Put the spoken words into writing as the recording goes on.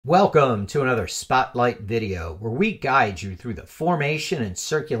Welcome to another Spotlight video where we guide you through the formation and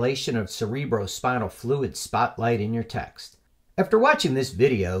circulation of cerebrospinal fluid spotlight in your text. After watching this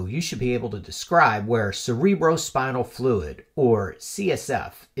video, you should be able to describe where cerebrospinal fluid, or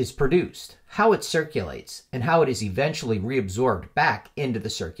CSF, is produced, how it circulates, and how it is eventually reabsorbed back into the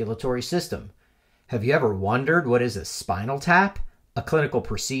circulatory system. Have you ever wondered what is a spinal tap, a clinical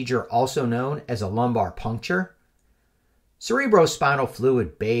procedure also known as a lumbar puncture? Cerebrospinal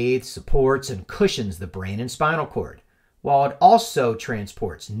fluid bathes, supports, and cushions the brain and spinal cord, while it also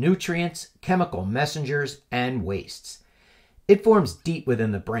transports nutrients, chemical messengers, and wastes. It forms deep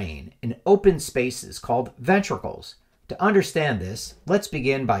within the brain in open spaces called ventricles. To understand this, let's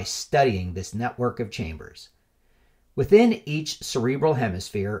begin by studying this network of chambers. Within each cerebral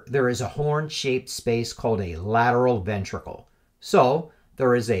hemisphere, there is a horn-shaped space called a lateral ventricle. So,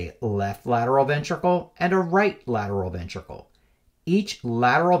 there is a left lateral ventricle and a right lateral ventricle. Each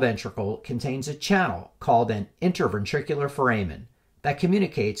lateral ventricle contains a channel called an interventricular foramen that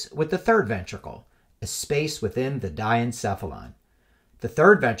communicates with the third ventricle, a space within the diencephalon. The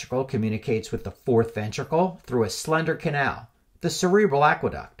third ventricle communicates with the fourth ventricle through a slender canal, the cerebral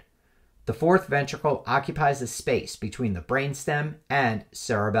aqueduct. The fourth ventricle occupies the space between the brainstem and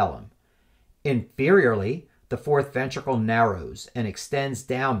cerebellum. Inferiorly, the fourth ventricle narrows and extends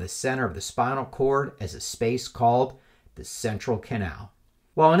down the center of the spinal cord as a space called the central canal.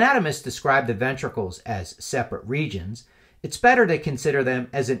 While anatomists describe the ventricles as separate regions, it's better to consider them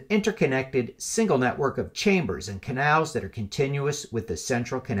as an interconnected single network of chambers and canals that are continuous with the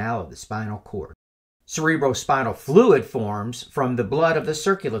central canal of the spinal cord. Cerebrospinal fluid forms from the blood of the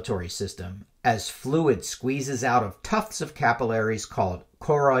circulatory system as fluid squeezes out of tufts of capillaries called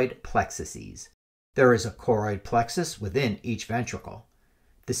choroid plexuses. There is a choroid plexus within each ventricle.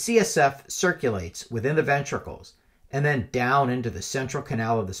 The CSF circulates within the ventricles and then down into the central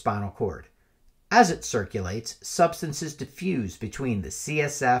canal of the spinal cord. As it circulates, substances diffuse between the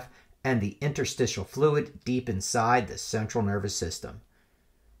CSF and the interstitial fluid deep inside the central nervous system.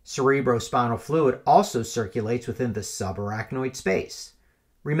 Cerebrospinal fluid also circulates within the subarachnoid space.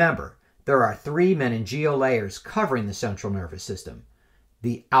 Remember, there are three meningeal layers covering the central nervous system: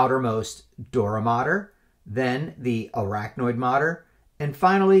 the outermost dura mater, then the arachnoid mater, and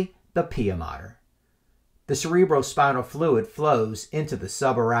finally the pia mater. The cerebrospinal fluid flows into the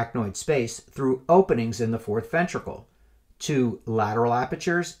subarachnoid space through openings in the fourth ventricle, two lateral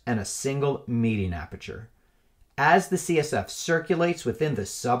apertures, and a single median aperture. As the CSF circulates within the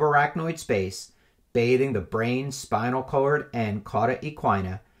subarachnoid space, bathing the brain, spinal cord, and cauda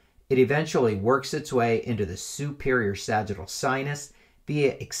equina, it eventually works its way into the superior sagittal sinus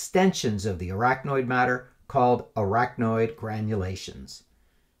via extensions of the arachnoid matter called arachnoid granulations.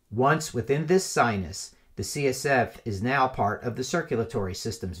 Once within this sinus, the CSF is now part of the circulatory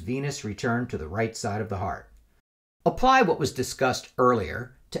system's venous return to the right side of the heart. Apply what was discussed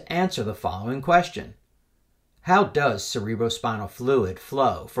earlier to answer the following question. How does cerebrospinal fluid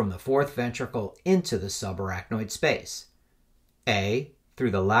flow from the fourth ventricle into the subarachnoid space? A,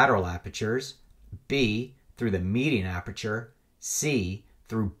 through the lateral apertures, B, through the median aperture, C,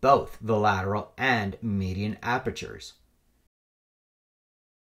 through both the lateral and median apertures.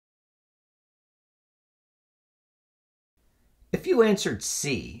 If you answered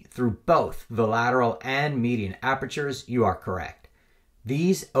C, through both the lateral and median apertures, you are correct.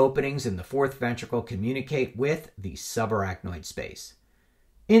 These openings in the fourth ventricle communicate with the subarachnoid space.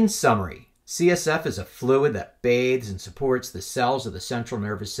 In summary, CSF is a fluid that bathes and supports the cells of the central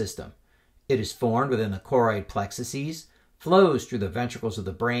nervous system. It is formed within the choroid plexuses, flows through the ventricles of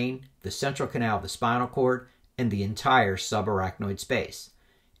the brain, the central canal of the spinal cord, and the entire subarachnoid space.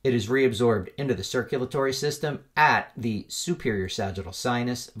 It is reabsorbed into the circulatory system at the superior sagittal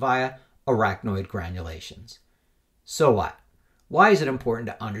sinus via arachnoid granulations. So what? Why is it important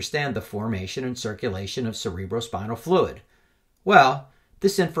to understand the formation and circulation of cerebrospinal fluid? Well,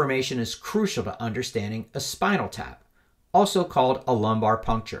 this information is crucial to understanding a spinal tap, also called a lumbar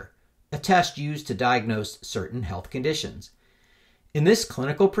puncture, a test used to diagnose certain health conditions. In this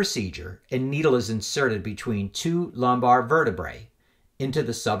clinical procedure, a needle is inserted between two lumbar vertebrae into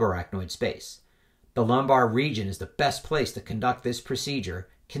the subarachnoid space. The lumbar region is the best place to conduct this procedure,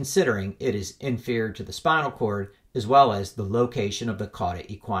 considering it is inferior to the spinal cord as well as the location of the cauda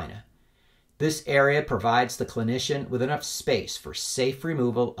equina. This area provides the clinician with enough space for safe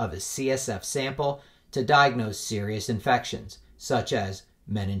removal of a CSF sample to diagnose serious infections, such as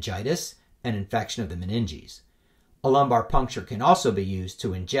meningitis and infection of the meninges. A lumbar puncture can also be used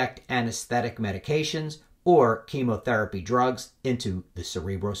to inject anesthetic medications or chemotherapy drugs into the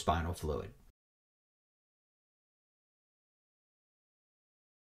cerebrospinal fluid.